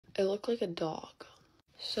I look like a dog.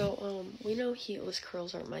 So, we know heatless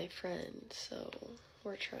curls aren't my friend, so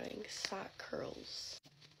we're trying sock curls.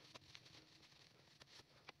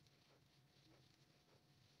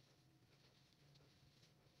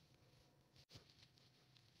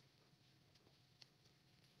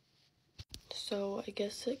 So, I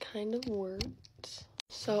guess it kind of worked.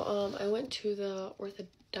 So, I went to the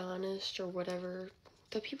orthodontist or whatever,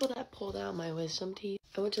 the people that pulled out my wisdom teeth.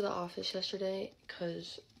 I went to the office yesterday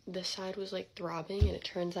because this side was like throbbing, and it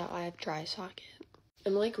turns out I have dry socket.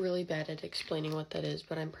 I'm like really bad at explaining what that is,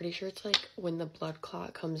 but I'm pretty sure it's like when the blood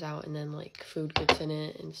clot comes out and then like food gets in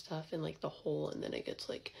it and stuff, and like the hole, and then it gets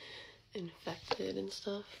like infected and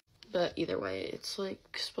stuff. But either way, it's like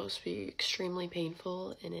supposed to be extremely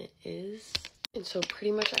painful, and it is. And so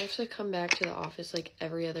pretty much I have to come back to the office like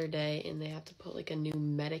every other day, and they have to put like a new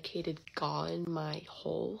medicated gauze in my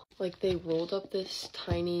hole. Like they rolled up this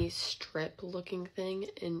tiny strip looking thing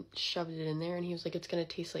and shoved it in there, and he was like, it's gonna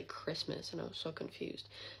taste like Christmas. And I was so confused,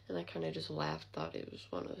 and I kind of just laughed, thought it was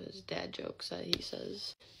one of his dad jokes that he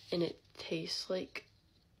says. And it tastes like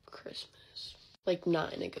Christmas, like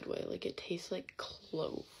not in a good way, like it tastes like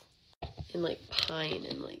clove and like pine,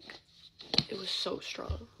 and like it was so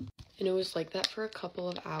strong. And it was like that for a couple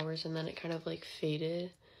of hours, and then it kind of like faded,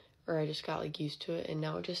 or I just got like used to it, and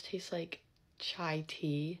now it just tastes like chai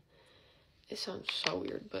tea. It sounds so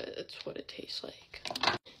weird, but it's what it tastes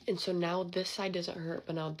like. And so now this side doesn't hurt,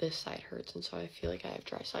 but now this side hurts, and so I feel like I have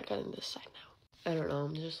dry socket on this side now. I don't know,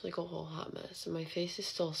 I'm just like a whole hot mess, and my face is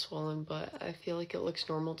still swollen, but I feel like it looks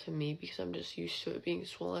normal to me because I'm just used to it being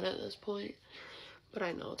swollen at this point. But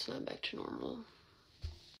I know it's not back to normal.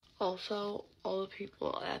 Also, all the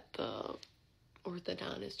people at the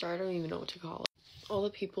orthodontist, or I don't even know what to call it, all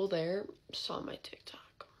the people there saw my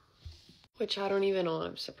TikTok. Which I don't even know,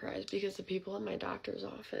 I'm surprised, because the people at my doctor's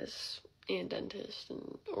office and dentist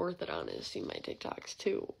and orthodontist see my TikToks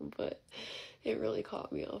too, but it really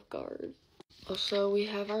caught me off guard. Also, we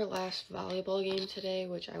have our last volleyball game today,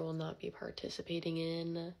 which I will not be participating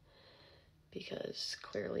in, because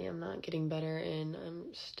clearly I'm not getting better and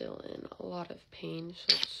I'm still in a lot of pain,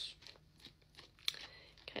 so it's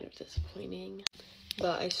kind of disappointing.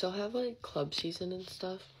 But I still have like club season and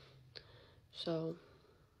stuff, so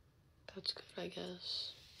that's good, I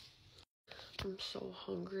guess. I'm so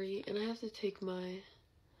hungry, and I have to take my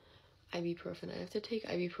ibuprofen. I have to take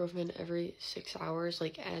ibuprofen every 6 hours,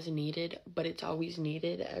 like as needed, but it's always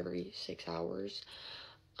needed every 6 hours.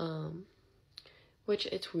 Which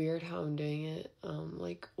it's weird how I'm doing it.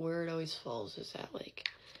 Like where it always falls is at like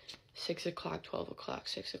 6 o'clock, 12 o'clock,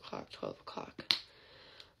 6 o'clock, 12 o'clock.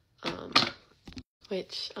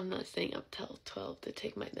 Which I'm not staying up till 12 to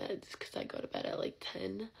take my meds because I go to bed at like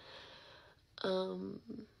 10. So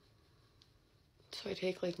I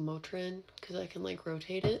take like Motrin because I can like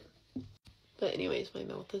rotate it. But anyways, my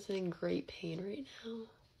mouth is in great pain right now.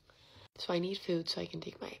 So I need food so I can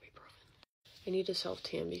take my ibuprofen. I need to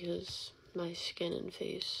self-tan because my skin and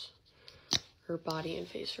face, or body and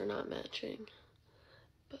face, are not matching.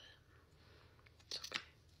 But it's okay.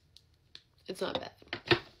 It's not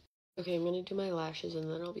bad. Okay, I'm gonna do my lashes and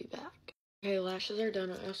then I'll be back. Okay, lashes are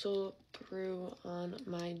done. I also threw on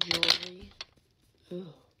my jewelry. Ooh.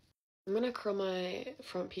 I'm gonna curl my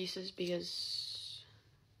front pieces because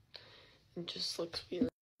it just looks weird.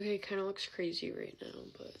 Okay, it kind of looks crazy right now,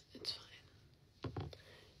 but it's fine.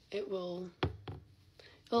 It'll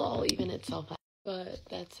all even itself out. But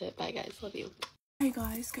that's it. Bye guys, love you. Hey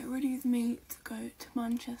guys, get ready with me to go to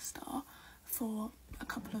Manchester for a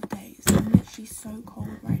couple of days. I'm literally so cold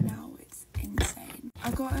right now, it's insane.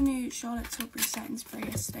 I got a new Charlotte Tilbury setting spray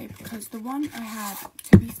yesterday because the one I had,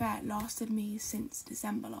 to be fair, lasted me since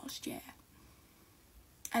December last year.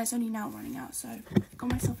 And it's only now running out, so I got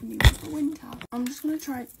myself a new one for winter. I'm just going to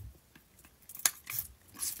try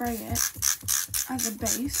spray it as a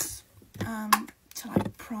base to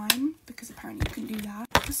like prime, because apparently you can do that.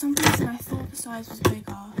 For some reason I thought the size was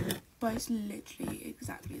bigger, but it's literally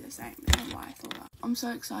exactly the same. I don't know why I thought that. I'm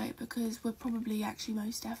so excited because we're probably actually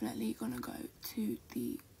most definitely going to go to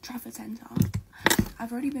the Trafford Centre.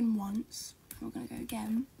 I've already been once, and we're going to go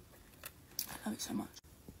again. I love it so much.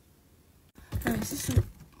 No, it's just so,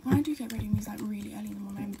 when I do get ready, it means like really early in the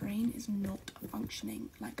morning. My brain is not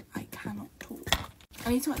functioning, like I cannot talk. I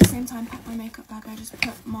need to at the same time pack my makeup bag. I just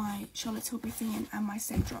put my Charlotte Tilbury thing in and my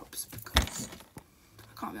Stay Drops because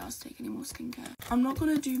I can't be asked to take any more skincare. I'm not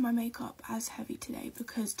going to do my makeup as heavy today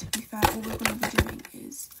because, to be fair, all we're going to be doing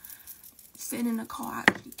is sitting in a car,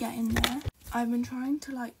 actually getting there. I've been trying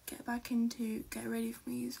to like get back into Get Ready For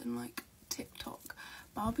Me's and like TikTok,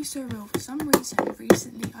 but I'll be so real, for some reason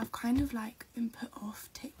recently I've kind of like been put off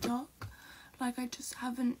TikTok. Like I just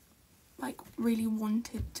haven't like really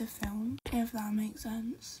wanted to film, if that makes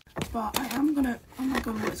sense. But I am gonna, oh my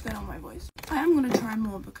god, what's going on with my voice? I am gonna try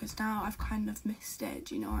more because now I've kind of missed it,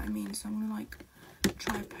 do you know what I mean? So I'm gonna like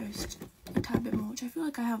try post a tad bit more, which I feel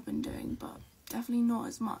like I have been doing, but definitely not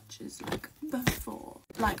as much as like before.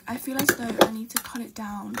 Like I feel as though I need to cut it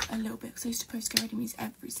down a little bit because I used to post Get Ready With Me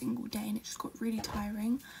every single day and it just got really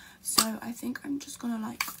tiring. So I think I'm just gonna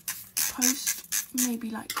like post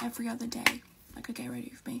maybe like every other day, like a Get Ready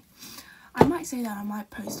With Me. I might say that I might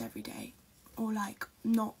post every day, or like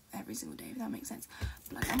not every single day, if that makes sense.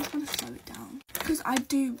 But like I'm just gonna slow it down because I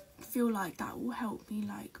do feel like that will help me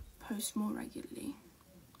like post more regularly.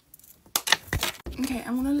 Okay,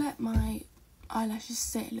 I'm gonna let my eyelashes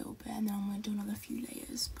sit a little bit and then I'm gonna do another few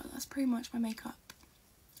layers, but that's pretty much my makeup.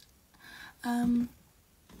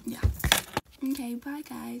 Yeah. Okay, bye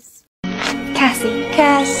guys. Cassie.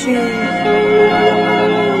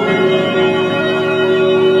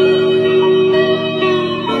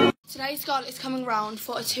 Today Scarlett is coming round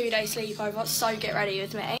for a 2-day sleepover, so get ready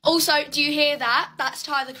with me. Also, do you hear that? That's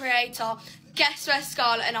Tyler the Creator. Guess where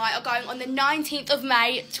Scarlett and I are going on the 19th of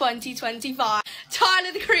May 2025.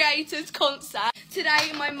 Tyler the Creator's concert.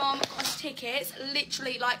 Today my mum got us tickets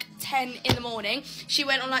literally like 10 in the morning. She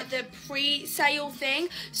went on like the pre-sale thing.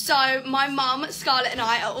 So my mum, Scarlett and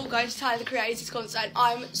I are all going to Tyler the Creator's concert.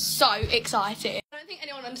 I'm so excited. I don't think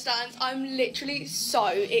anyone understands. I'm literally so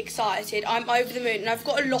excited. I'm over the moon and I've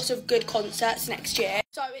got a lot of good concerts next year.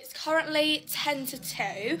 So it's currently 10 to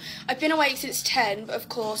 2. I've been awake since 10, but of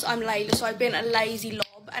course I'm Layla, so I've been a lazy lob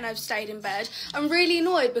and I've stayed in bed. I'm really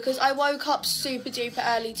annoyed because I woke up super duper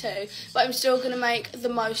early too, but I'm still going to make the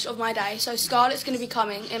most of my day. So Scarlett's going to be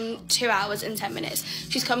coming in 2 hours and 10 minutes.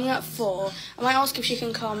 She's coming at 4. I might ask if she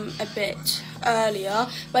can come a bit earlier,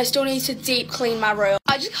 but I still need to deep clean my room.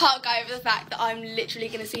 I just can't go over the fact that I'm literally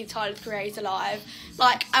going to see Tyler the Creator live.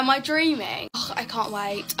 Like, am I dreaming? Oh, I can't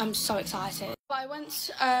wait. I'm so excited. I went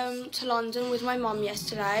to London with my mum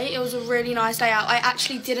yesterday. It was a really nice day out. I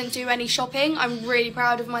actually didn't do any shopping. I'm really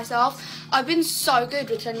proud of myself. I've been so good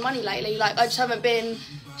with spending money lately. Like, I just haven't been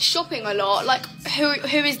shopping a lot. Like, who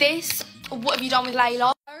is this? What have you done with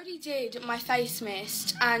Layla? I already did my face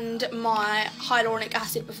mist and my hyaluronic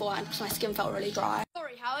acid beforehand because my skin felt really dry.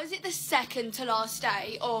 Sorry, how is it the second to last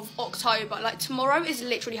day of October? Like, tomorrow is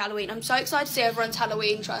literally Halloween. I'm so excited to see everyone's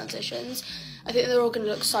Halloween transitions. I think they're all going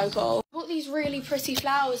to look so cool. I bought these really pretty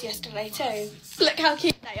flowers yesterday too. Look how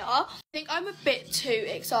cute they are. I think I'm a bit too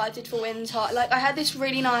excited for winter. Like, I had this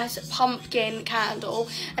really nice pumpkin candle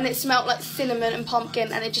and it smelled like cinnamon and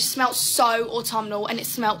pumpkin and it just smelled so autumnal and it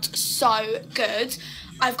smelled so good.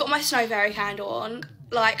 I've got my snow fairy candle on.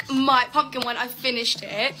 Like, my pumpkin one, I finished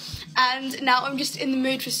it, and now I'm just in the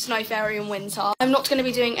mood for snow fairy and winter. I'm not going to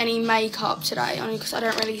be doing any makeup today, only because I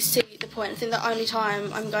don't really see the point. I think the only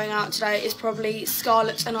time I'm going out today is probably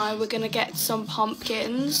Scarlett and I were going to get some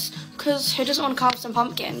pumpkins, because who doesn't want to carve some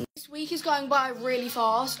pumpkins? This week is going by really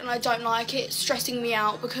fast and I don't like it. It's stressing me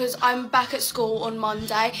out because I'm back at school on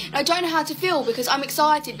Monday and I don't know how to feel because I'm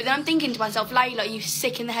excited, but then I'm thinking to myself, Layla, you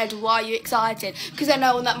sick in the head, why are you excited? Because I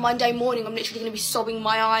know on that Monday morning I'm literally going to be sobbing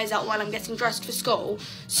my eyes out while I'm getting dressed for school,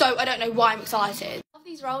 so I don't know why I'm excited. I love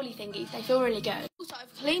these rolly thingies, they feel really good. Also,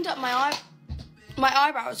 I've cleaned up my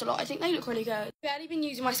eyebrows a lot. I think they look really good. I've barely been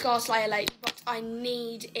using my Scar Slayer lately, but I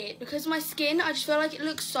need it because my skin, I just feel like it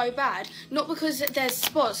looks so bad. Not because there's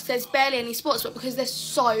spots, there's barely any spots, but because there's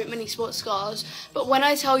so many spot scars. But when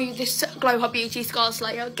I tell you this Glow Hub Beauty Scar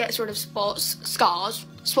Slayer gets rid of spot scars,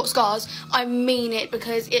 I mean it,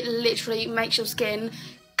 because it literally makes your skin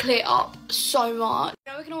clear up so much.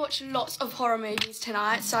 Now we're going to watch lots of horror movies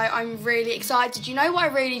tonight, so I'm really excited. You know what I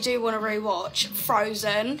really do want to rewatch?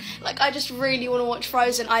 Frozen. Like, I just really want to watch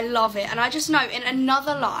Frozen. I love it. And I just know in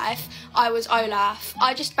another life I was Olaf.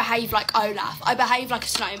 I just behave like Olaf. I behave like a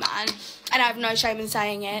snowman and I have no shame in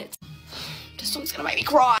saying it. This song's going to make me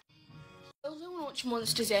cry. I also want to watch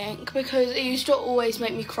Monsters Inc. because it used to always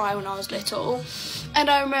make me cry when I was little. And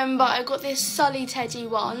I remember I got this Sully teddy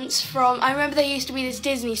once I remember there used to be this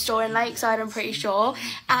Disney store in Lakeside, I'm pretty sure,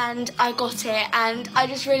 and I got it and I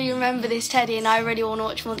just really remember this teddy and I really want to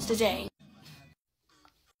watch Monsters Inc.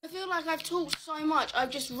 I feel like I've talked so much, I've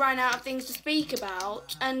just run out of things to speak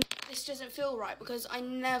about, and this doesn't feel right because I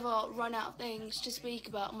never run out of things to speak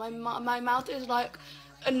about. My mouth is like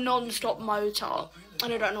a non-stop motor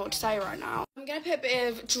and I don't know what to say right now. I'm going to put a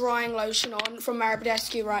bit of drying lotion on from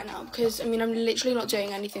Marabadescu right now because, I mean, I'm literally not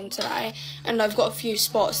doing anything today and I've got a few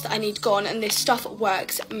spots that I need gone and this stuff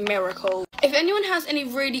works miracle. If anyone has any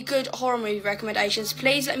really good horror movie recommendations,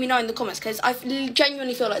 please let me know in the comments because I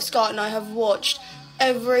genuinely feel like Scott and I have watched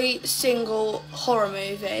every single horror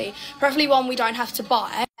movie, preferably one we don't have to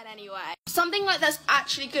buy. anyway. Something like that's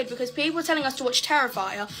actually good because people are telling us to watch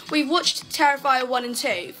Terrifier. We've watched Terrifier 1 and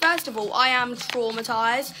 2. First of all, I am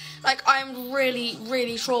traumatised. Like, I'm really,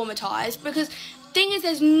 really traumatised because thing is,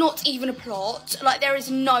 there's not even a plot. Like, there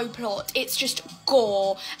is no plot. It's just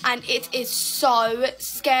gore, and it is so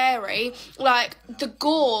scary. Like, the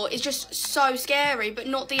gore is just so scary, but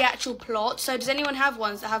not the actual plot. So does anyone have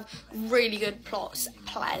ones that have really good plots,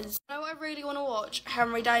 please? You know what I really want to watch?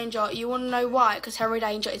 Henry Danger. You want to know why? Because Henry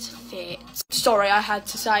Danger is fit. Sorry, I had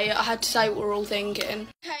to say it. I had to say what we're all thinking.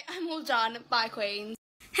 Okay, I'm all done. Bye, queens.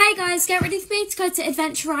 Hey guys, get ready for me to go to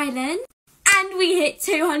Adventure Island. And we hit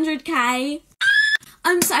 200k.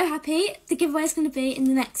 I'm so happy. The giveaway is going to be in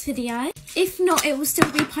the next video. If not, it will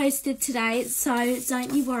still be posted today, so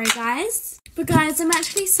don't you worry, guys. But guys, I'm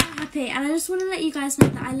actually so happy, and I just want to let you guys know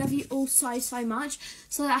that I love you all so, so much.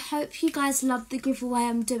 So I hope you guys love the giveaway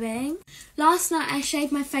I'm doing. Last night, I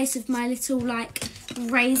shaved my face with my little, like,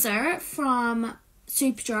 razor from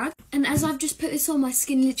Superdrug. And as I've just put this on, my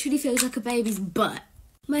skin literally feels like a baby's butt.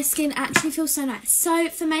 My skin actually feels so nice. So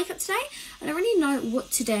for makeup today, I don't really know what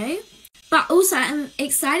to do. But also, I'm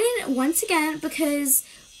excited once again because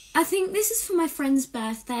I think this is for my friend's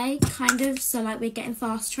birthday, kind of. So, like, we're getting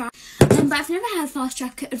fast track. But I've never had fast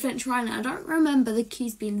track at Adventure Island. I don't remember the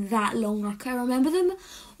queues being that long. Like, I remember them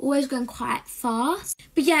always going quite fast.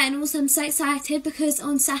 But yeah, and also I'm so excited because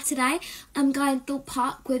on Saturday, I'm going to Thorpe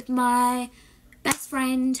Park with my best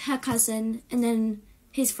friend, her cousin, and then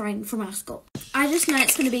his friend from our school. I just know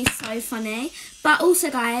it's going to be so funny. But also,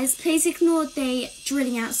 guys, please ignore the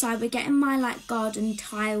drilling outside. We're getting my, like, garden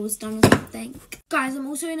tiles done or something. Guys, I'm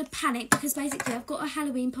also in a panic because basically I've got a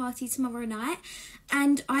Halloween party tomorrow night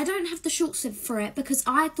and I don't have the shorts for it because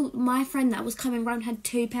I thought my friend that was coming round had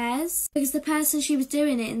 2 pairs because the person she was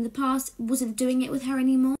doing it in the past wasn't doing it with her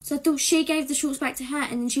anymore. So I thought she gave the shorts back to her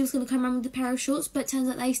and then she was going to come around with a pair of shorts, but it turns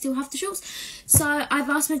out they still have the shorts. So I've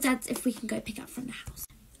asked my dad if we can go pick up from the house.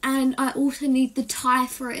 And I also need the tie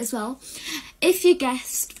for it as well. If you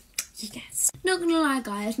guessed, you guessed. Not gonna lie,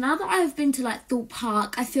 guys, now that I've been to, like, Thorpe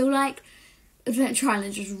Park, I feel like Adventure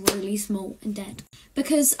Island is just really small and dead.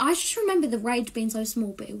 Because I just remember the raid being so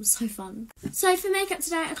small, but it was so fun. So for makeup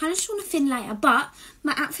today, I kind of just want to fin later, but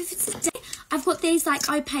my outfit for today, I've got these, like,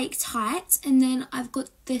 opaque tights, and then I've got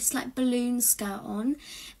this, like, balloon skirt on,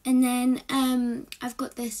 and then I've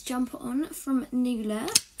got this jumper on from New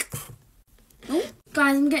Look. Oh,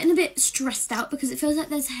 guys, I'm getting a bit stressed out because it feels like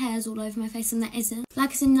there's hairs all over my face and there isn't.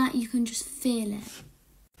 Like, as in that you can just feel it.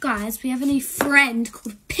 Guys, we have a new friend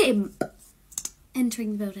called Pimp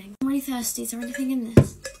entering the building. I'm really thirsty. Is there anything in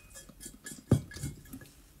this?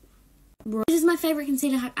 This is my favourite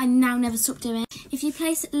concealer hack I now never stop doing. If you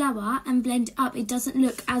place it lower and blend it up, it doesn't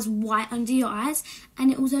look as white under your eyes,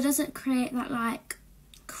 and it also doesn't create that, like,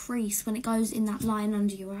 crease when it goes in that line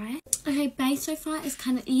under your eye. Okay, base so far is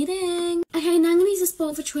kind of eating. Okay, now I'm going to use a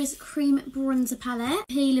Sport for Choice Cream Bronzer Palette.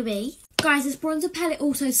 P. Louise. Guys, this bronzer palette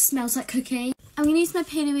also smells like cookie. I'm going to use my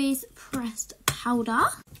P. Louise pressed powder.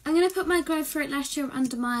 I'm going to put my Grow For It lash gel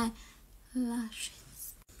under my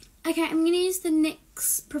lashes. Okay, I'm going to use the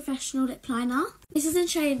NYX Professional Lip Liner. This is in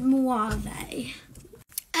shade Mauve.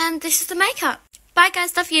 And this is the makeup. Bye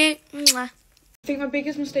guys, love you. Mwah. I think my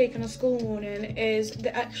biggest mistake on a school morning is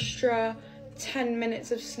the extra 10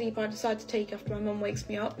 minutes of sleep I decide to take after my mum wakes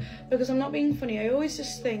me up. Because I'm not being funny, I always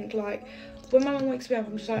just think, like, when my mum wakes me up,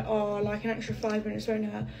 I'm just like, oh, like an extra 5 minutes won't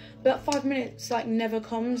hurt. But that 5 minutes, like, never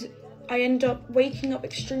comes. I end up waking up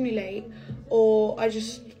extremely late, or I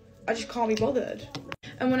just can't be bothered.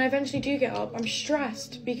 And when I eventually do get up, I'm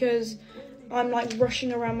stressed because I'm, like,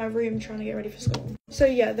 rushing around my room trying to get ready for school. So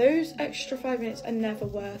yeah, those extra 5 minutes are never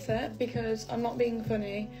worth it because I'm not being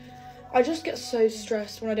funny. I just get so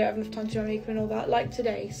stressed when I don't have enough time to do my makeup and all that, like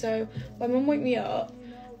today. So my mum woke me up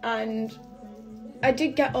and I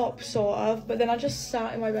did get up, sort of, but then I just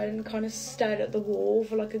sat in my bed and kind of stared at the wall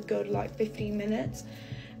for like a good, like, 15 minutes.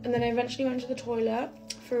 And then I eventually went to the toilet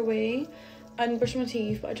for a wee and brushed my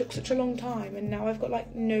teeth, but it took such a long time, and now I've got,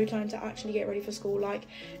 like, no time to actually get ready for school. Like,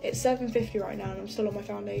 it's 7:50 right now and I'm still on my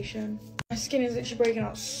foundation. My skin is literally breaking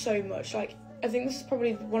out so much. Like, I think this is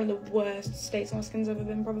probably one of the worst states my skin's ever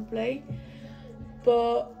been, probably.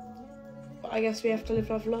 But I guess we have to live,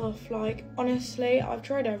 love, laugh. Like, honestly, I've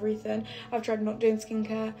tried everything. I've tried not doing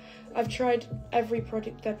skincare. I've tried every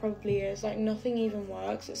product there probably is. Like, nothing even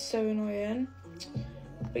works. It's so annoying.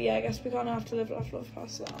 But yeah, I guess we kind of have to live, love, love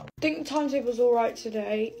past that. I think the timetable's alright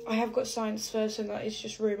today. I have got science first and that is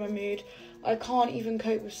just ruined my mood. I can't even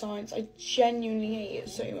cope with science. I genuinely hate it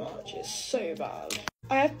so much. It's so bad.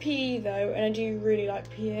 I have PE though, and I do really like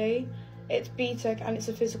PE. It's BTEC and it's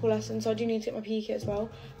a physical lesson, so I do need to get my PE kit as well.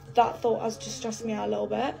 that thought has just stressed me out a little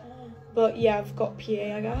bit. But yeah, I've got PA,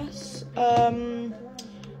 I guess. Trying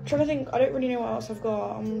to think, I don't really know what else I've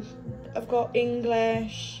got. I've got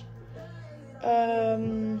English.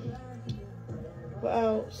 What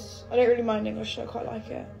else? I don't really mind English, I quite like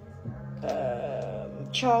it.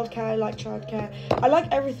 Childcare, I like childcare. I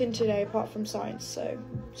like everything today apart from science, so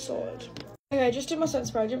sorted. Okay, I just did my scent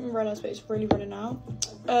spray. I didn't realise, but it's really running out.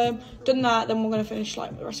 Done that, then we're going to finish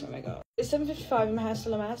like the rest of my makeup. It's 7:55 and my hair's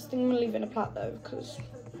still a mess. I think I'm going to leave it in a plait though, because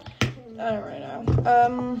I don't really know.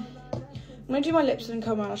 I'm going to do my lips and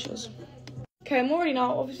comb my lashes. Okay, I'm all ready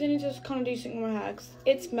now. Obviously I need to just kind of do something with my hair, 'cause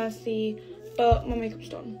it's messy, but my makeup's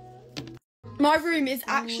done. My room is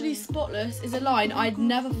actually spotless is a line I'd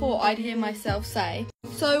never thought I'd hear myself say.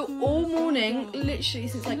 So all morning, literally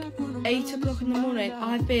since like 8 o'clock in the morning,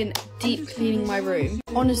 I've been deep cleaning my room.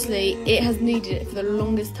 Honestly, it has needed it for the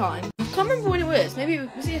longest time. I can't remember when it was. Maybe it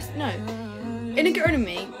was no. In a Get Rid of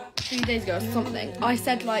Me, 3 days ago or something, I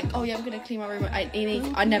said like, oh yeah, I'm gonna clean my room.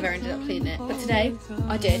 I never ended up cleaning it, but today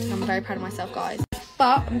I did. And I'm very proud of myself, guys.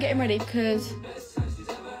 But I'm getting ready because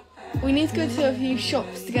we need to go to a few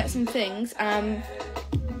shops to get some things. I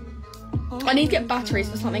need to get batteries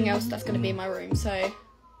for something else that's going to be in my room, so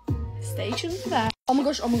stay tuned for that. Oh my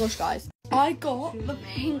gosh, guys. I got the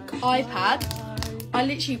pink iPad. I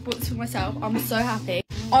literally bought this for myself. I'm so happy.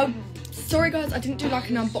 Sorry, guys, I didn't do like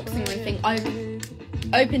an unboxing or anything. I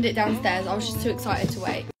opened it downstairs. I was just too excited to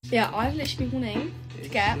wait. But yeah, I've literally been wanting to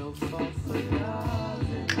get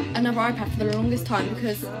another iPad for the longest time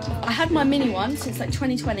because I had my mini one since like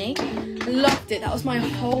 2020. Loved it. That was my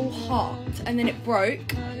whole heart. And then it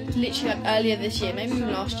broke literally like earlier this year, maybe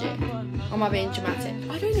even last year. Or am I being dramatic?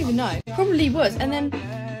 I don't even know. Probably was. And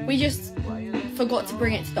then we just forgot to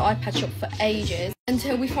bring it to the iPad shop for ages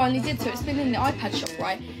until we finally did. So it's been in the iPad shop,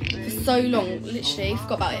 right, for so long. Literally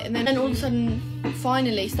forgot about it. And then all of a sudden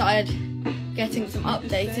finally started getting some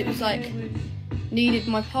updates. It was like needed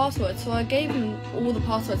my password, so I gave them all the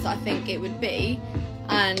passwords that I think it would be,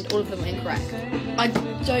 and all of them were incorrect. I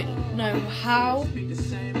don't know how.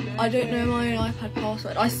 I don't know my own iPad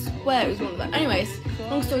password. I swear it was one of them. Anyways,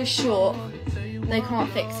 long story short, they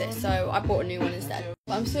can't fix it, so I bought a new one instead.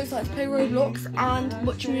 But I'm so excited to play Roblox and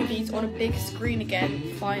watch movies on a big screen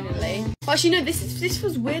again, finally. But actually, no, this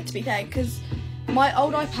was weird to be fair, because my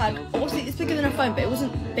old iPad, obviously it's bigger than a phone, but it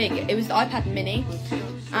wasn't big. It was the iPad mini.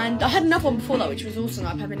 And I had another one before that, which was also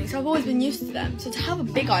an iPad mini, so I've always been used to them. So to have a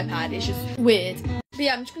big iPad is just weird. But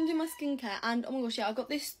yeah, I'm just going to do my skincare, and oh my gosh, yeah, I got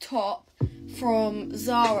this top from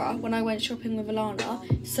Zara when I went shopping with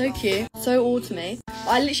Alana. So cute, so autumny.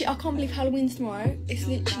 I can't believe Halloween's tomorrow. It's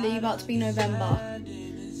literally about to be November.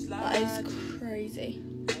 That is crazy.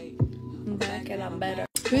 I'm back and I'm better.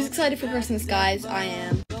 Who's excited for Christmas, guys? I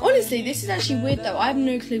am. Honestly, this is actually weird though. I have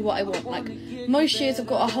no clue what I want. Like, most years I've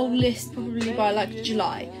got a whole list probably by like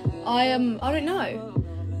July. I don't know.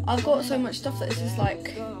 I've got so much stuff that it's just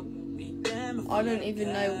like, I don't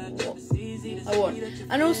even know what I want.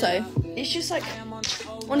 And also, it's just like,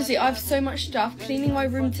 honestly, I have so much stuff. Cleaning my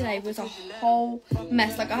room today was a whole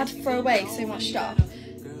mess. Like, I had to throw away so much stuff.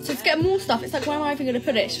 So to get more stuff, it's like, where am I even going to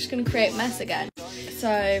put it? It's just going to create a mess again.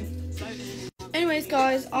 So anyways,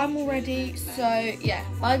 guys, I'm all ready. So yeah,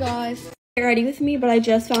 bye guys. Get ready with me, but I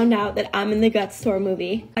just found out that I'm in the Guts Tour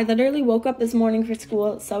movie. I literally woke up this morning for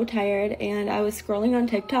school so tired, and I was scrolling on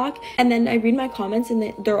TikTok, and then I read my comments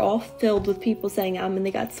and they're all filled with people saying I'm in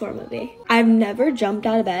the Guts Tour movie. I've never jumped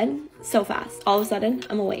out of bed so fast. All of a sudden,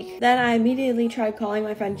 I'm awake. Then I immediately tried calling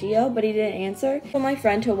my friend Gio, but he didn't answer. I told my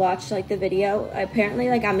friend to watch like the video. Apparently,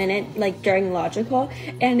 like, I'm in it like during Logical,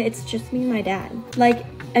 and it's just me and my dad. Like,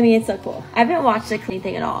 I mean, it's so cool. I haven't watched like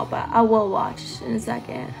anything at all, but I will watch in a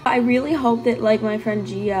second. I really hope that like my friend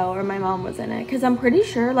Gio or my mom was in it, because I'm pretty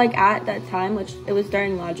sure like at that time, which it was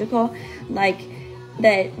during Logical, like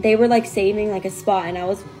that they were like saving like a spot, and I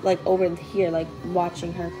was like over here like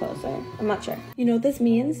watching her closer. I'm not sure. You know what this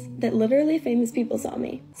means? That literally famous people saw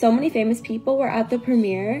me. So many famous people were at the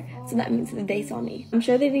premiere, so that means that they saw me. I'm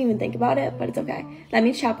sure they didn't even think about it, but it's okay. That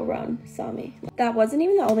means Chaperone saw me. That wasn't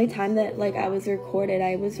even the only time that like I was recorded.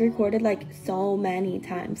 I was recorded like so many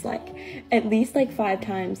times, like at least like 5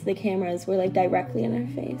 times the cameras were like directly in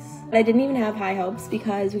her face. But I didn't even have high hopes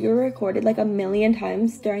because we were recorded like a million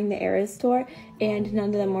times during the Eras tour, and none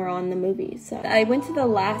of them were on the movie. So I went to the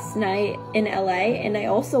last night in LA, and I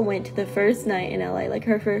also went to the first night in LA, like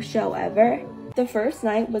her first show ever. The first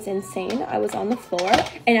night was insane. I was on the floor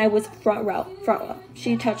and I was front row.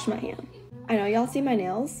 She touched my hand. I know y'all see my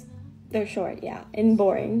nails, they're short, yeah, and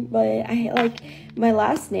boring. But I like my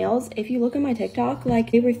last nails, if you look at my TikTok,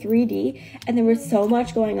 like they were 3D and there was so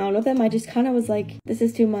much going on with them. I just kind of was like, this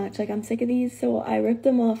is too much, like I'm sick of these. So I ripped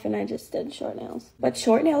them off and I just did short nails. But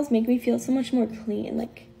short nails make me feel so much more clean,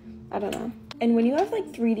 like, I don't know. And when you have like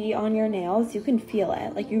 3D on your nails, you can feel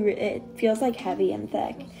it. Like it feels like heavy and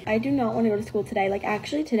thick. I do not want to go to school today. Like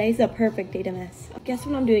actually today's the perfect day to miss. Guess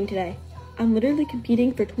what I'm doing today? I'm literally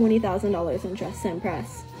competing for $20,000 in Dress to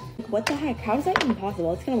Impress. What the heck? How is that even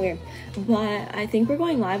possible? It's kind of weird. But I think we're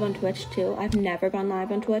going live on Twitch too. I've never gone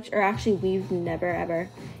live on Twitch, or actually we've never ever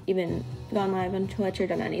even gone live on Twitch or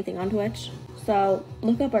done anything on Twitch. So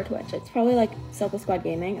look up our Twitch. It's probably like Silver Squad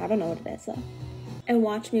Gaming. I don't know what it is though. And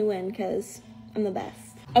watch me win because I'm the best.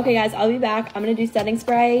 Okay guys, I'll be back. I'm gonna do setting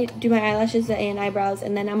spray, do my eyelashes and eyebrows,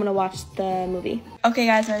 and then I'm gonna watch the movie. Okay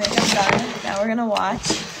guys, my makeup's done. Now we're gonna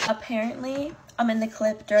watch. Apparently, I'm in the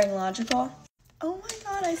clip during Logical. Oh my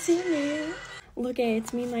god, I see me. Look,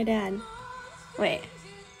 it's me and my dad. Wait.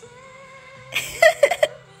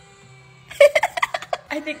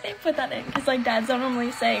 I think they put that in because like dads don't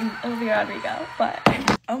normally say Olivia Rodrigo, but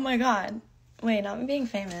oh my god. Wait, not me being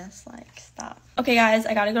famous, like stop. Okay guys,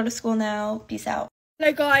 I gotta go to school now. Peace out.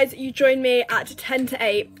 Hello guys, you joined me at 10 to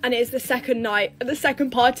 8 and it is the second night, the second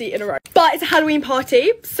party in a row. But it's a Halloween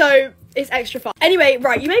party, so it's extra fun. Anyway,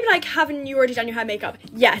 right, you may be like, haven't you already done your hair and makeup?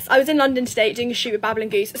 Yes, I was in London today doing a shoot with Babble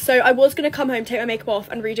and Goose, so I was going to come home, take my makeup off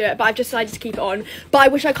and redo it, but I've just decided to keep it on. But I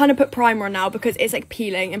wish I kind of put primer on now because it's like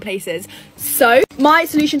peeling in places. So my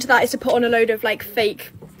solution to that is to put on a load of like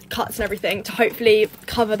fake cuts and everything to hopefully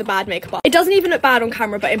cover the bad makeup up. It doesn't even look bad on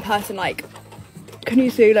camera, but in person, like, can you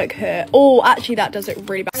see like here? Oh, actually that does look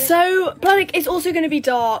really bad. So, but like it's also going to be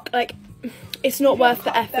dark, like it's not worth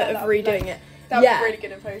the effort of redoing it. That would be really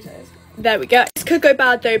good in photos. There we go. This could go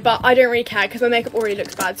bad though, but I don't really care because my makeup already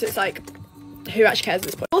looks bad, so it's like, who actually cares at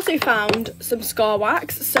this point? Also found some scar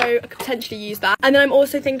wax, so I could potentially use that. And then I'm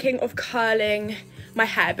also thinking of curling my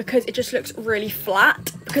hair because it just looks really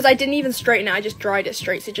flat. Because I didn't even straighten it, I just dried it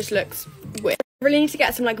straight, so it just looks weird. I really need to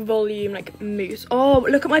get some like volume, like mousse. Oh,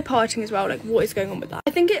 look at my parting as well, like what is going on with that?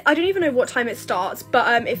 I don't even know what time it starts,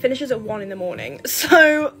 but it finishes at 1 in the morning,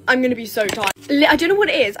 so I'm gonna be so tired. I don't know what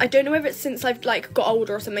it is. I don't know if it's since I've like got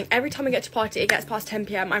older or something. Every time I get to party, it gets past 10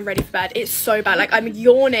 PM, I'm ready for bed. It's so bad, like I'm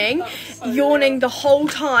yawning the whole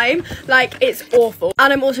time, like it's awful.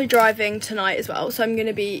 And I'm also driving tonight as well, so I'm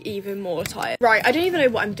gonna be even more tired. Right, I don't even know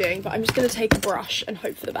what I'm doing, but I'm just gonna take a brush and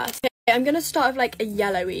hope for the best. I'm gonna start with like a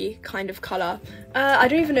yellowy kind of colour. I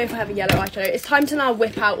don't even know if I have a yellow eyeshadow. It's time to now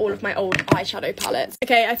whip out all of my old eyeshadow palettes.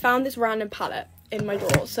 Okay, I found this random palette in my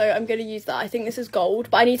drawer, so I'm gonna use that. I think this is gold,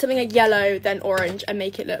 but I need something like yellow, then orange, and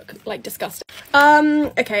make it look like disgusting.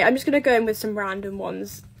 Okay, I'm just gonna go in with some random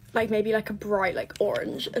ones, like maybe like a bright like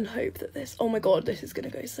orange, and hope that this, oh my god, this is gonna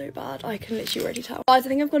go so bad. I can literally already tell. Guys, I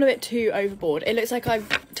think I've gone a bit too overboard. It looks like I'm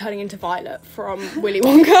turning into Violet from Willy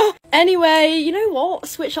Wonka. Anyway, you know what?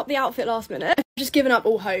 Switch up the outfit last minute. I've just given up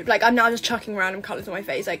all hope. Like I'm now just chucking random colours on my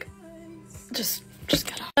face. Like just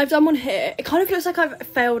get up. I've done one here. It kind of looks like I've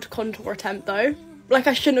failed contour attempt though. Like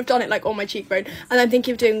I shouldn't have done it like on my cheekbone. And I'm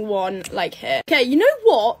thinking of doing one like here. Okay, you know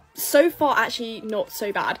what? So far actually not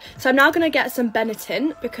so bad. So I'm now gonna get some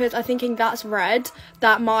Benetint because I'm thinking that's red.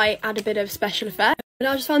 That might add a bit of special effect. And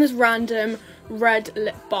I just found this random red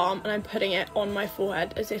lip balm and I'm putting it on my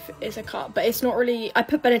forehead as if it's a cut, but it's not really. I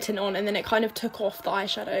put Benetint on and then it kind of took off the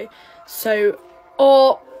eyeshadow. So,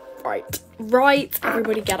 right,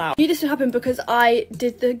 everybody get out. I knew this would happen because I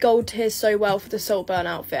did the gold tears so well for the Saltburn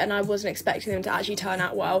outfit and I wasn't expecting them to actually turn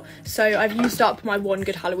out well. So I've used up my one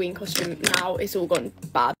good Halloween costume. Now it's all gone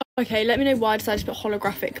bad. Okay, let me know why I decided to put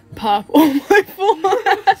holographic purple on my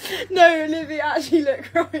forehead. No, Olivia, actually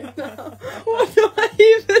look right now. What do I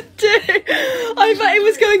even do? I thought it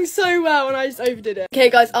was going so well and I just overdid it. Okay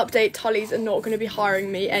guys, update, Tully's are not going to be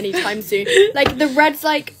hiring me anytime soon. Like the red's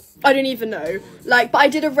like, I don't even know. Like, but I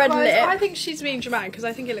did a red lip. I think she's being dramatic because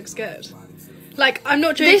I think it looks good. Like, I'm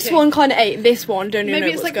not joking. This one kind of ate. This one, don't even know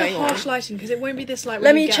Maybe what's it's like going the on. harsh lighting because it won't be this light.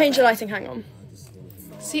 Let me change the lighting, hang on.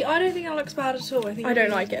 See, I don't think that looks bad at all. I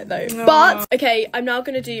don't like it though. No. But, okay, I'm now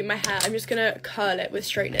going to do my hair. I'm just going to curl it with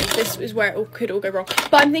straighteners. This is where it could all go wrong.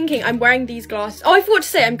 But I'm thinking, I'm wearing these glasses. Oh, I forgot to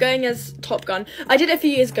say, I'm going as Top Gun. I did it a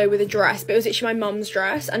few years ago with a dress, but it was actually my mum's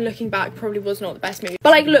dress. And looking back, probably was not the best move.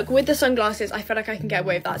 But like, look, with the sunglasses, I feel like I can get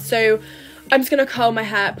away with that. So I'm just going to curl my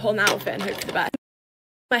hair, put on the outfit and hope for the best.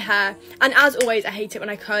 My hair, and as always I hate it when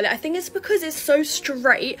I curl it. I think it's because it's so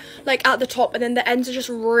straight like at the top and then the ends are just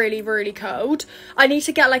really curled. I need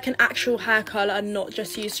to get like an actual hair curler and not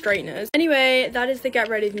just use straighteners. Anyway, that is the get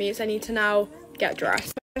ready with me, so I need to now get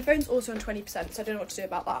dressed. My phone's also on 20%, so I don't know what to do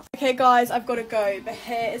about that. Okay guys, I've got to go, but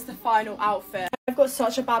here is the final outfit. I've got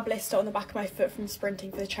such a bad blister on the back of my foot from sprinting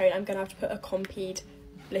for the train. I'm going to have to put a Compeed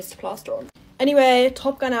blister plaster on. Anyway,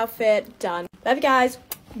 Top Gun outfit done. Love you guys.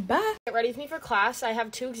 Bye. Get ready with me for class. I have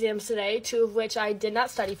 2 exams today, 2 of which I did not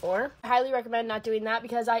study for. I highly recommend not doing that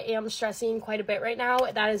because I am stressing quite a bit right now.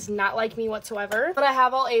 That is not like me whatsoever. But I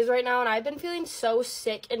have all A's right now and I've been feeling so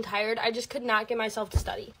sick and tired. I just could not get myself to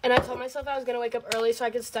study. And I told myself I was going to wake up early so I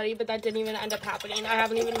could study, but that didn't even end up happening. I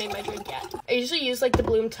haven't even made my drink yet. I usually use like the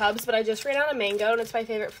Bloom tubs, but I just ran out of mango and it's my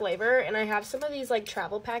favorite flavor. And I have some of these like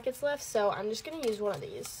travel packets left, so I'm just going to use one of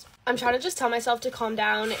these. I'm trying to just tell myself to calm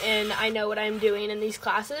down, and I know what I'm doing in these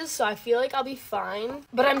classes, so I feel like I'll be fine.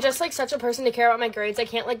 But I'm just like such a person to care about my grades. I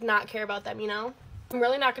can't like not care about them, you know? I'm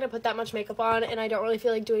really not going to put that much makeup on, and I don't really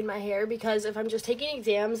feel like doing my hair because if I'm just taking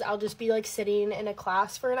exams, I'll just be like sitting in a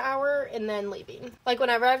class for an hour and then leaving. Like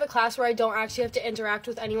whenever I have a class where I don't actually have to interact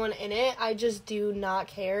with anyone in it, I just do not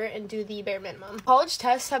care and do the bare minimum. College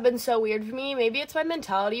tests have been so weird for me. Maybe it's my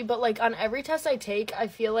mentality, but like on every test I take, I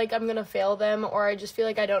feel like I'm going to fail them, or I just feel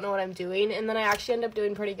like I don't know what I'm doing, and then I actually end up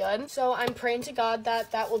doing pretty good. So I'm praying to God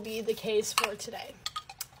that that will be the case for today.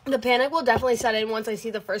 The panic will definitely set in once I see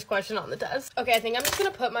the first question on the test. Okay, I think I'm just gonna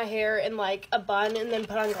put my hair in like a bun and then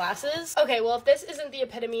put on glasses. Okay, well if this isn't the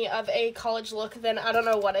epitome of a college look, then I don't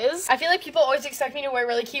know what is. I feel like people always expect me to wear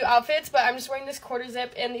really cute outfits, but I'm just wearing this quarter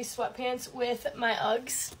zip and these sweatpants with my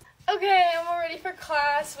Uggs. Okay, I'm all ready for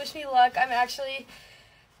class. Wish me luck. I'm actually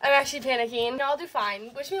panicking. No, I'll do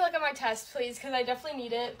fine. Wish me luck on my test, please, because I definitely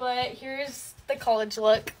need it. But here's the college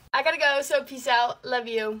look. I gotta go, so peace out. Love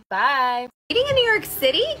you. Bye. Dating in New York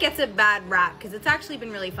City gets a bad rap because it's actually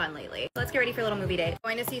been really fun lately. Let's get ready for a little movie date.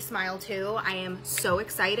 Going to see Smile 2. I am so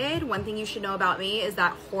excited. One thing you should know about me is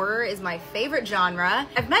that horror is my favorite genre.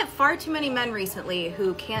 I've met far too many men recently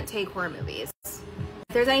who can't take horror movies.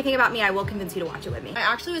 If there's anything about me, I will convince you to watch it with me. I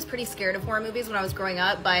actually was pretty scared of horror movies when I was growing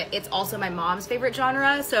up, but it's also my mom's favorite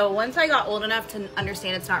genre. So once I got old enough to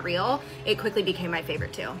understand it's not real, it quickly became my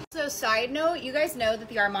favorite too. So side note, you guys know that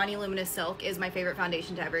the Armani Luminous Silk is my favorite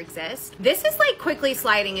foundation to ever exist. This is like quickly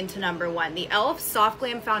sliding into #1. The e.l.f. Soft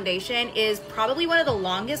Glam Foundation is probably one of the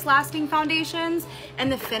longest lasting foundations,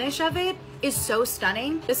 and the finish of it is so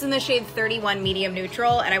stunning. This is in the shade 31 medium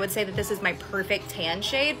neutral, and I would say that this is my perfect tan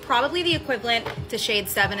shade, probably the equivalent to shade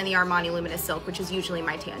 7 in the Armani Luminous Silk, which is usually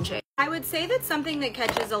my tan shade. I would say that something that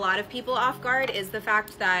catches a lot of people off guard is the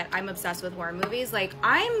fact that I'm obsessed with horror movies. Like,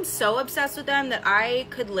 I'm so obsessed with them that I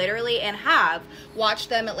could literally and have watched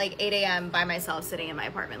them at like 8 a.m. by myself sitting in my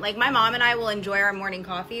apartment. Like, my mom and I will enjoy our morning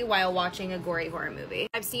coffee while watching a gory horror movie.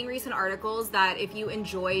 I've seen recent articles that if you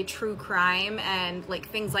enjoy true crime and like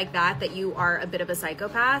things like that, that you are a bit of a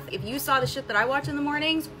psychopath. If you saw the shit that I watch in the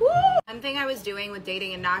mornings, woo! One thing I was doing with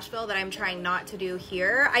dating in Nashville that I'm trying not to do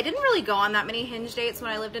here, I didn't really go on that many Hinge dates when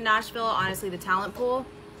I lived in Nashville. Honestly, the talent pool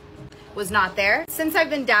was not there. Since I've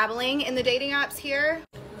been dabbling in the dating apps here,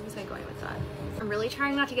 where was I going with that? I'm really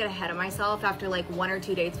trying not to get ahead of myself after like 1 or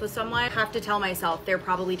 2 dates with someone. I have to tell myself they're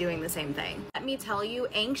probably doing the same thing. Let me tell you,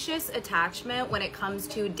 anxious attachment when it comes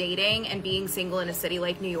to dating and being single in a city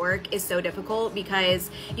like New York is so difficult because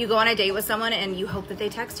you go on a date with someone and you hope that they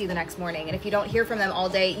text you the next morning. And if you don't hear from them all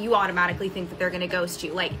day, you automatically think that they're gonna ghost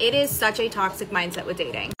you. Like, it is such a toxic mindset with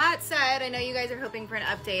dating. That said, I know you guys are hoping for an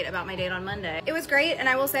update about my date on Monday. It was great, and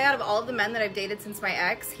I will say out of all of the men that I've dated since my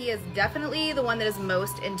ex, he is definitely the one that is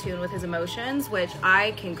most in tune with his emotions, which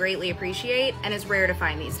I can greatly appreciate and is rare to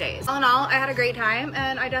find these days. All in all, I had a great time,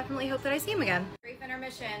 and I definitely hope that I see him again. Brief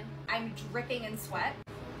intermission. I'm dripping in sweat.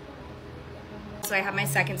 So I have my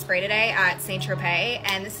second spray today at Saint Tropez,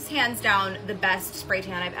 and this is hands down the best spray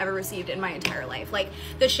tan I've ever received in my entire life. Like,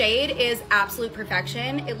 the shade is absolute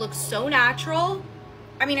perfection. It looks so natural.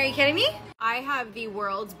 I mean, are you kidding me? I have the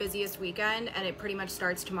world's busiest weekend, and it pretty much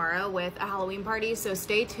starts tomorrow with a Halloween party, so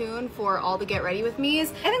stay tuned for all the Get Ready With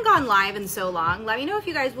Me's. I haven't gone live in so long. Let me know if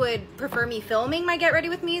you guys would prefer me filming my Get Ready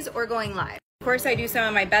With Me's or going live. Of course, I do some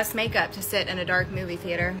of my best makeup to sit in a dark movie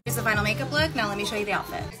theater. Here's the final makeup look. Now let me show you the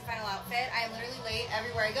outfit. Here's the final outfit. I am literally late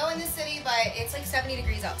everywhere I go in this city, but it's like 70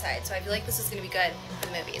 degrees outside, so I feel like this is gonna be good for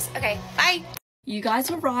the movies. Okay, bye. You guys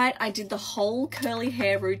were right, I did the whole curly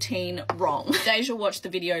hair routine wrong. Deja watched the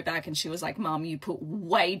video back and she was like, Mum, you put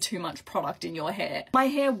way too much product in your hair. My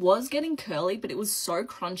hair was getting curly, but it was so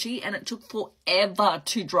crunchy and it took forever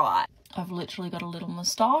to dry. I've literally got a little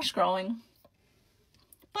moustache growing.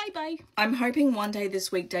 bye. I'm hoping one day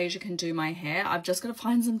this week Deja can do my hair. I've just got to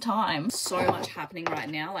find some time. So much happening right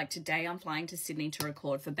now. Like today I'm flying to Sydney to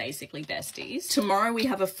record for Basically Besties. Tomorrow we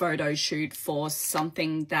have a photo shoot for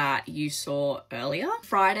something that you saw earlier.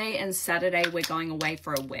 Friday and Saturday we're going away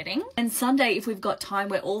for a wedding. And Sunday, if we've got time,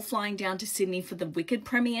 we're all flying down to Sydney for the Wicked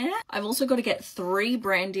premiere. I've also got to get 3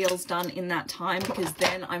 brand deals done in that time because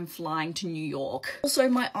then I'm flying to New York. Also,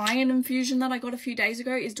 my iron infusion that I got a few days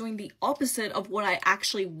ago is doing the opposite of what I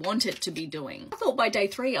actually want it to be doing. I thought by day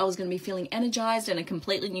 3 I was going to be feeling energized and a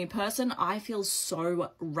completely new person. I feel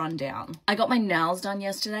so run down. I got my nails done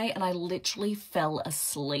yesterday and I literally fell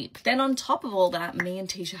asleep. Then on top of all that, me and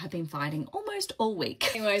Tisha have been fighting almost all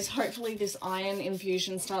week. Anyways, hopefully this iron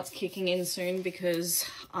infusion starts kicking in soon because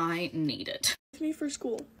I need it. With me for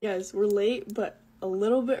school. Guys, we're late, but a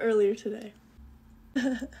little bit earlier today.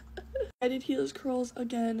 I did heels curls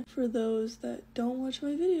again for those that don't watch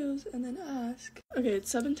my videos and then ask. Okay,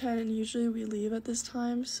 it's 7:10 and usually we leave at this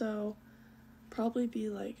time, so probably be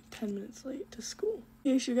like 10 minutes late to school.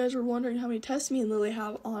 In case you guys were wondering how many tests me and Lily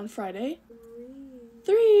have on Friday.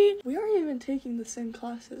 3! We aren't even taking the same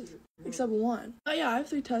classes, except 1. Oh yeah, I have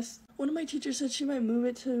 3 tests. One of my teachers said she might move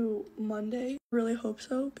it to Monday. I really hope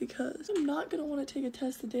so, because I'm not gonna want to take a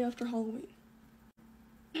test the day after Halloween.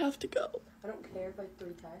 I have to go. I don't care if I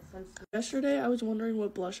 3 tests. Yesterday, I was wondering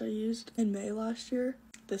what blush I used in May last year.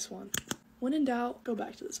 This one. When in doubt, go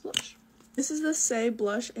back to this blush. This is the Say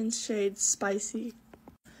blush in shade Spicy.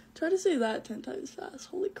 Try to say that 10 times fast.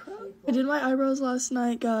 Holy crap. I did my eyebrows last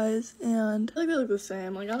night, guys, and I feel like they look the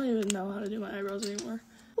same. Like, I don't even know how to do my eyebrows anymore.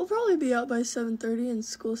 We'll probably be out by 7:30 and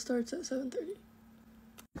school starts at 7:30.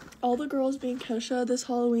 All the girls being Kesha this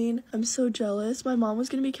Halloween. I'm so jealous. My mom was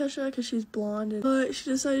gonna be Kesha because she's blonde, but she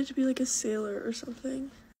decided to be like a sailor or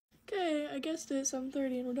something. Okay, I guessed it.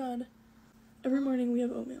 7:30 and we're done. Every morning we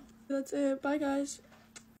have oatmeal. That's it. Bye, guys.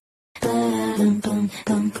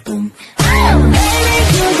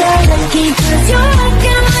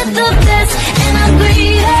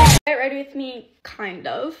 Get ready with me, kind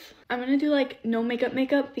of. I'm gonna do like no makeup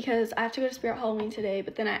because I have to go to Spirit Halloween today,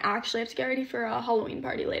 but then I actually have to get ready for a Halloween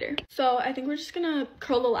party later. So I think we're just gonna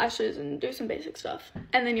curl the lashes and do some basic stuff,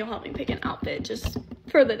 and then you'll help me pick an outfit just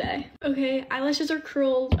for the day. Okay, eyelashes are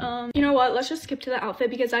curled. You know what, let's just skip to the outfit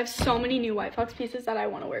because I have so many new White Fox pieces that I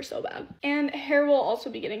want to wear so bad, and hair will also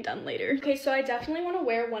be getting done later. Okay, so I definitely want to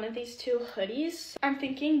wear one of these 2 hoodies. I'm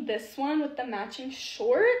thinking this one with the matching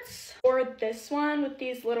shorts or this one with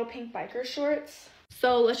these little pink biker shorts.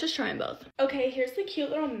 So let's just try them both. Okay, here's the cute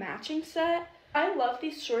little matching set. I love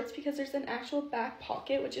these shorts because there's an actual back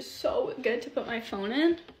pocket, which is so good to put my phone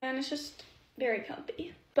in, and it's just very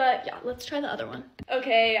comfy. But yeah, let's try the other one.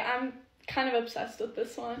 Okay, I'm kind of obsessed with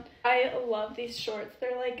this one. I love these shorts.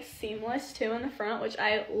 They're like seamless too in the front, which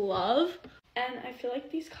I love. And I feel like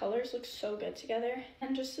these colors look so good together.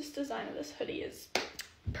 And just this design of this hoodie is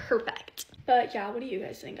perfect. But yeah, what do you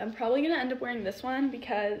guys think? I'm probably gonna end up wearing this one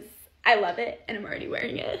because I love it and I'm already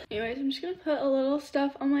wearing it. Anyways, I'm just gonna put a little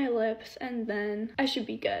stuff on my lips and then I should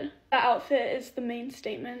be good. The outfit is the main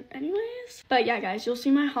statement anyways. But yeah, guys, you'll see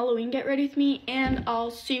my Halloween get ready with me and I'll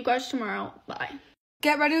see you guys tomorrow. Bye.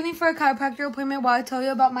 Get ready with me for a chiropractor appointment while I tell you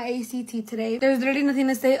about my ACT today. There's literally nothing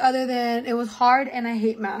to say other than it was hard and I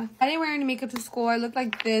hate math. I didn't wear any makeup to school. I looked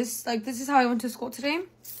like this. Like, this is how I went to school today.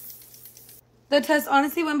 The test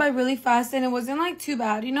honestly went by really fast and it wasn't like too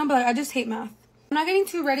bad, you know, but like, I just hate math. I'm not getting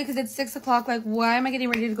too ready because it's 6 o'clock. Like, why am I getting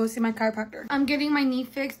ready to go see my chiropractor? I'm getting my knee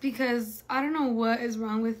fixed because I don't know what is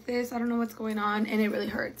wrong with this. I don't know what's going on and it really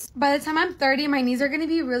hurts. By the time I'm 30, my knees are going to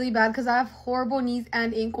be really bad because I have horrible knees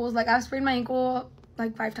and ankles. Like, I've sprained my ankle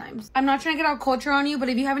like 5 times. I'm not trying to get out culture on you, but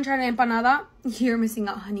if you haven't tried an empanada, you're missing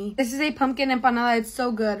out, honey. This is a pumpkin empanada. It's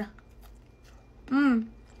so good. It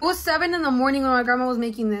was 7 in the morning when my grandma was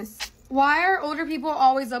making this. Why are older people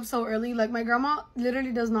always up so early? Like, my grandma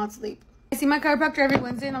literally does not sleep. I see my chiropractor every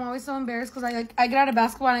Wednesday and I'm always so embarrassed because I get out of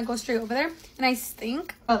basketball and I go straight over there and I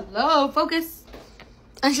stink. Hello, focus.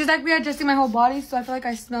 And she's like readjusting my whole body, so I feel like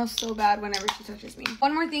I smell so bad whenever she touches me.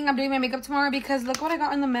 One more thing, I'm doing my makeup tomorrow because look what I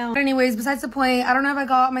got in the mail. But anyways, besides the point, I don't know if I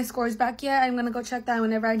got my scores back yet. I'm gonna go check that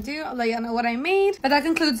whenever I do. I'll let you know what I made. But that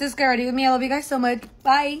concludes this Get Ready With Me. I love you guys so much.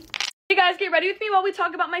 Bye. Hey guys, get ready with me while we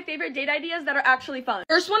talk about my favorite date ideas that are actually fun.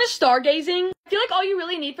 First one is stargazing. I feel like all you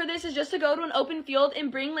really need for this is just to go to an open field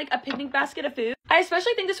and bring like a picnic basket of food. I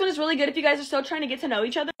especially think this one is really good if you guys are still trying to get to know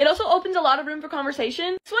each other. It also opens a lot of room for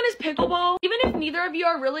conversation. This one is pickleball. Even if neither of you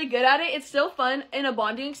are really good at it, it's still fun and a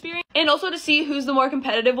bonding experience. And also to see who's the more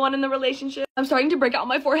competitive one in the relationship. I'm starting to break out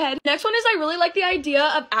my forehead. Next one is I really like the idea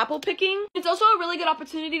of apple picking. It's also a really good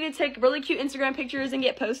opportunity to take really cute Instagram pictures and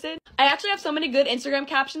get posted. I actually have so many good Instagram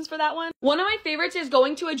captions for that one. One of my favorites is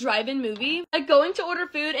going to a drive-in movie. Like going to order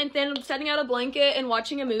food and then setting out a blanket and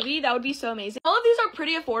watching a movie. That would be so amazing. All of these are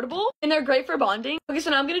pretty affordable and they're great for bonding. Okay, so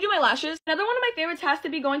now I'm gonna do my lashes. Another one of my favorites has to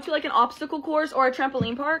be going to like an obstacle course or a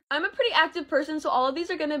trampoline park. I'm a pretty active person, so all of these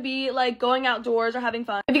are gonna be like going outdoors or having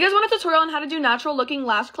fun. If you guys want a tutorial on how to do natural looking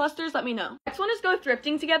lash clusters, let me know. Next one is go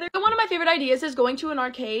thrifting together. So one of my favorite ideas is going to an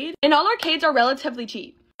arcade, and all arcades are relatively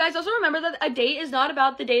cheap. Guys, also remember that a date is not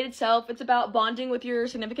about the date itself, it's about bonding with your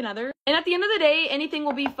significant other. And at the end of the day, anything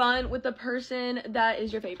will be fun with the person that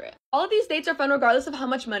is your favorite. All of these dates are fun regardless of how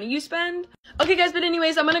much money you spend. Okay guys, but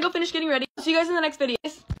anyways, I'm gonna go finish getting ready. See you guys in the next video.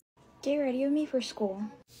 Get ready with me for school.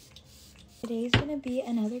 Today's gonna be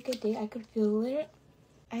another good day. I could feel it.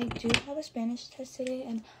 I do have a Spanish test today,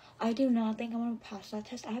 and I do not think I'm gonna pass that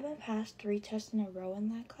test. I haven't passed 3 tests in a row in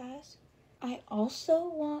that class. I also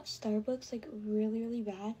want Starbucks like really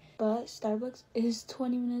bad, but Starbucks is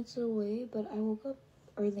 20 minutes away, but I woke up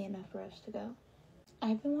early enough for us to go.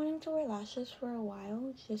 I've been wanting to wear lashes for a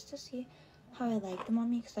while just to see how I like them on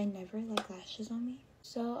me, because I never like lashes on me.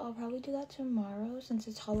 So I'll probably do that tomorrow since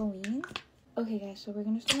it's Halloween. Okay guys, so we're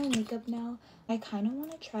gonna start my makeup now. I kind of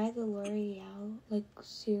want to try the L'Oreal like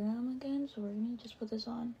serum again, so we're gonna just put this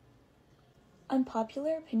on.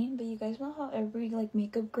 Unpopular opinion, but you guys know how every like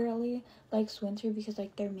makeup girly likes winter because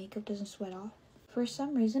like their makeup doesn't sweat off. For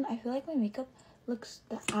some reason, I feel like my makeup looks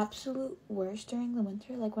the absolute worst during the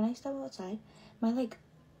winter. Like when I step outside, my like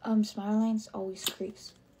smile lines always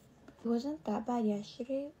crease. It wasn't that bad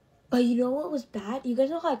yesterday, but you know what was bad? You guys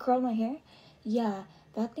know how I curled my hair? Yeah,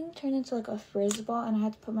 that thing turned into like a frizz ball, and I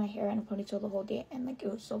had to put my hair in a ponytail the whole day, and like it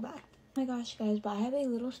was so bad. Oh my gosh guys, but I have a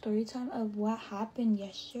little story time of what happened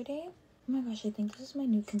yesterday. Oh my gosh, I think this is my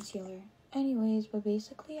new concealer. Anyways, but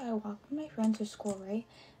basically I walked with my friend to school, right?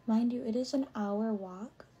 Mind you, it is an hour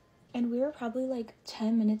walk, and we were probably like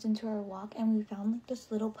 10 minutes into our walk, and we found like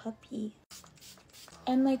this little puppy.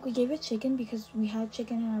 And like we gave it chicken because we had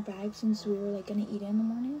chicken in our bag since we were like gonna eat it in the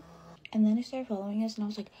morning. And then it started following us, and I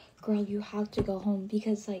was like, girl, you have to go home,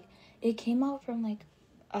 because like it came out from like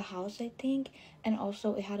a house, I think, and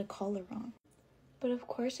also it had a collar on. But of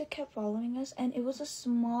course it kept following us, and it was a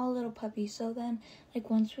small little puppy. So then like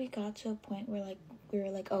once we got to a point where we were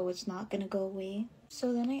like, oh, it's not gonna go away.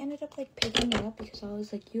 So then I ended up like picking it up because I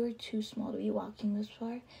was like, you are too small to be walking this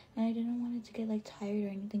far, and I didn't want it to get like tired or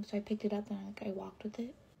anything, so I picked it up and I walked with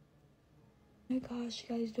it. Oh my gosh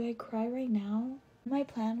guys, do I cry right now? My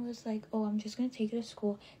plan was like, oh, I'm just gonna take it to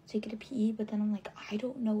school, take it to PE, but then I'm like, I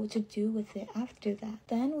don't know what to do with it after that.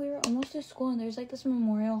 Then we were almost to school, and there's like this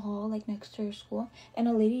memorial hall like next to our school, and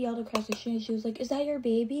a lady yelled across the street, and she was like, is that your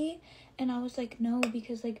baby? And I was like, no,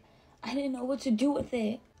 because like I didn't know what to do with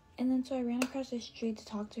it. And then so I ran across the street to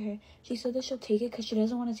talk to her. She said that she'll take it because she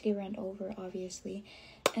doesn't want it to get ran over, obviously.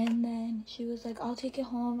 And then she was like, I'll take it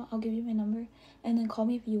home, I'll give you my number, and then call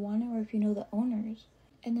me if you want it or if you know the owners.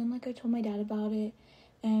 And then like I told my dad about it,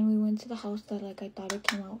 and we went to the house that like I thought it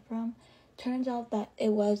came out from. Turns out that it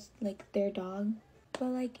was like their dog. But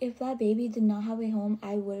like if that baby did not have a home,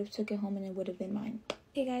 I would have took it home and it would have been mine.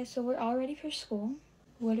 Okay guys, so we're all ready for school.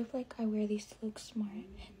 What if like I wear these to look smart?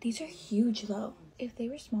 These are huge though. If they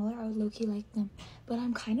were smaller, I would low-key like them, but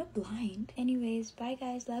I'm kind of blind. Anyways, bye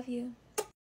guys, love you.